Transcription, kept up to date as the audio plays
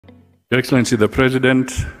Your Excellency, the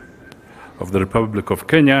President of the Republic of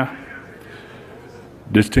Kenya,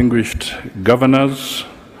 distinguished governors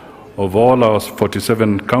of all our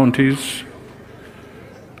 47 counties,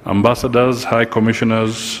 ambassadors, high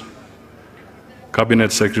commissioners,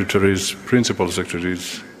 cabinet secretaries, principal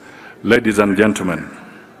secretaries, ladies and gentlemen.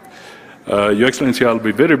 Your Excellency, I'll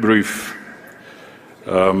be very brief.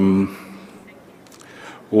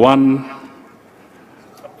 One,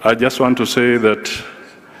 I just want to say that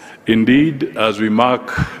indeed, as we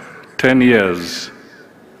mark 10 years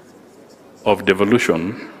of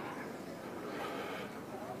devolution,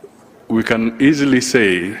 we can easily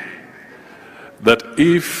say that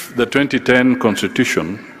if the 2010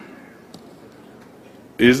 Constitution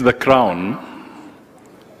is the crown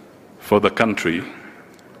for the country,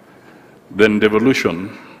 then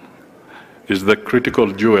devolution is the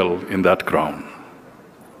critical jewel in that crown.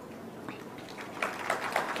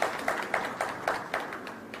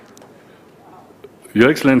 Your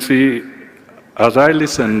Excellency, as I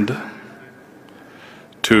listened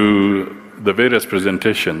to the various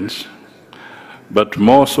presentations, but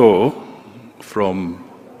more so from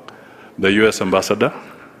the US ambassador,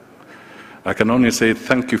 I can only say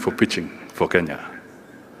thank you for pitching for Kenya.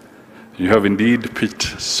 You have indeed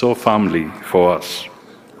pitched so firmly for us.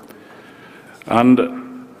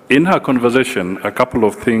 And in her conversation, a couple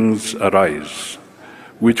of things arise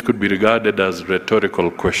which could be regarded as rhetorical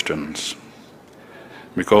questions.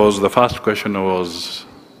 Because the first question was,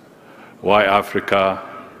 why Africa,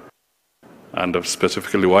 and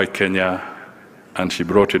specifically why Kenya, and she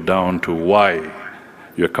brought it down to why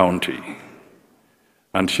your county.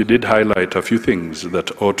 And she did highlight a few things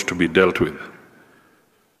that ought to be dealt with.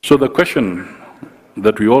 So the question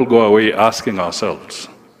that we all go away asking ourselves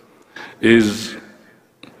is,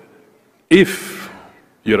 if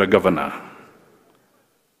you're a governor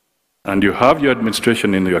and you have your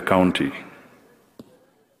administration in your county,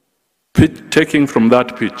 taking from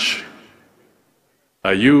that pitch,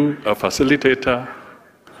 are you a facilitator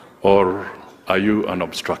or are you an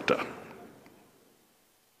obstructor?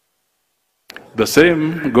 The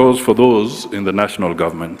same goes for those in the national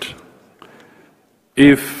government.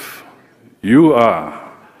 If you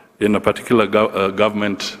are in a particular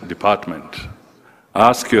government department,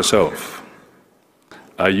 ask yourself,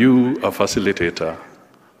 are you a facilitator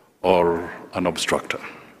or an obstructor?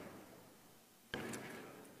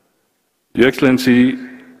 Your Excellency,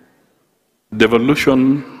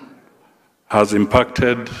 devolution has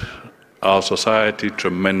impacted our society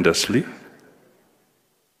tremendously.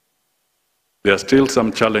 There are still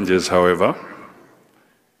some challenges, however.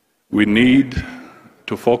 We need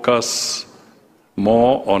to focus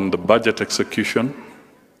more on the budget execution,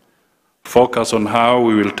 focus on how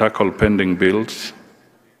we will tackle pending bills,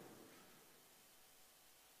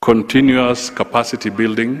 continuous capacity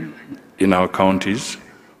building in our counties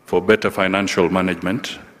for better financial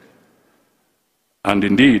management, and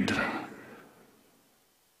indeed,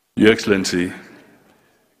 Your Excellency,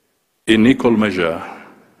 in equal measure,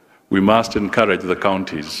 we must encourage the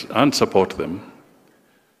counties and support them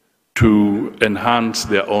to enhance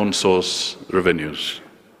their own source revenues.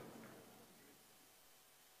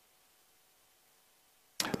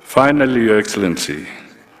 Finally, Your Excellency,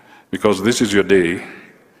 because this is your day,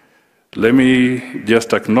 let me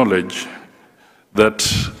just acknowledge that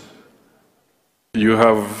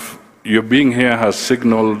your being here has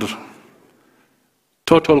signaled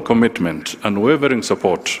total commitment and unwavering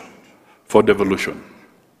support for devolution.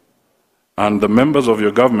 And the members of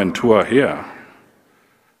your government who are here,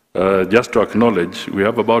 just to acknowledge, we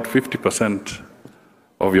have about 50%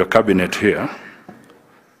 of your cabinet here.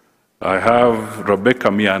 I have Rebecca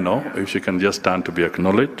Miano, if she can just stand to be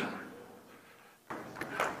acknowledged.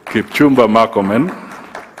 Kipchumba Makomen,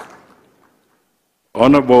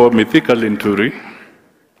 Honorable Mithika Linturi,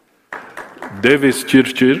 Davis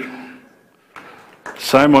Chirchir,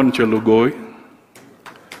 Simon Chelugoi,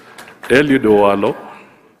 Eliud Owalo,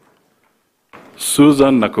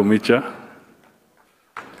 Susan Nakumicha,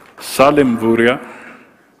 Salim Vuria,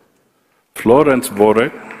 Florence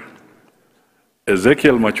Bore,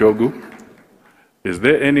 Ezekiel Machogu. Is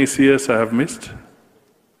there any CS I have missed?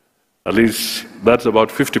 At least that's about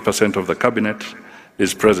 50% of the cabinet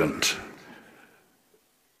is present.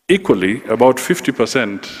 Equally, about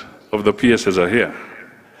 50% of the PSs are here.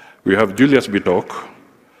 We have Julius Bitok,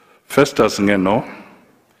 Festus Ngeno,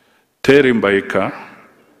 Terry Mbaika,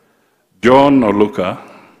 John Oluka,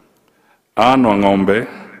 Anne Wangombe,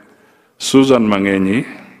 Susan Mangenyi,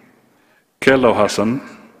 Kelo Hassan,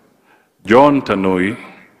 John Tanui,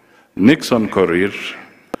 Nixon Korir,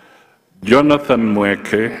 Jonathan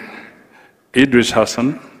Mweke, Idris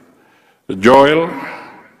Hassan, Joel,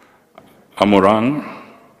 Amorang,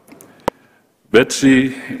 Betsy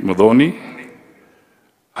Mudhoni,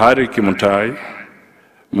 Hari Kimutai,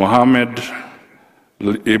 Mohammed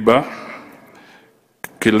Iba,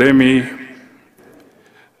 Kilemi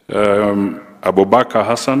Abubakar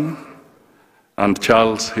Hassan, and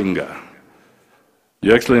Charles Hinga.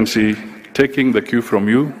 Your Excellency, taking the cue from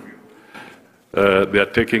you, they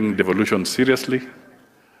are taking devolution seriously,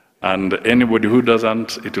 and anybody who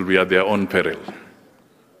doesn't, it will be at their own peril.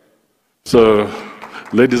 So,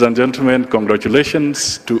 ladies and gentlemen,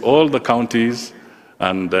 congratulations to all the counties,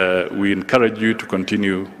 and we encourage you to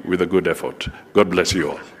continue with a good effort. God bless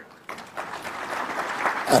you all.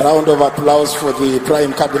 A round of applause for the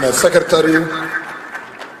Prime Cabinet Secretary.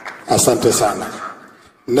 Asante sana.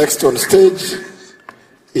 Next on stage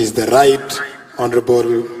is the Right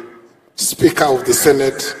Honorable Speaker of the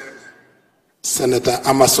Senate, Senator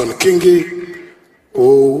Amason Kingi,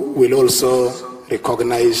 who will also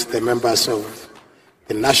recognize the members of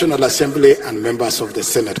the National Assembly and members of the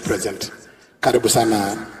Senate present. Karibu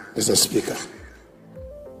sana, Mr. Speaker.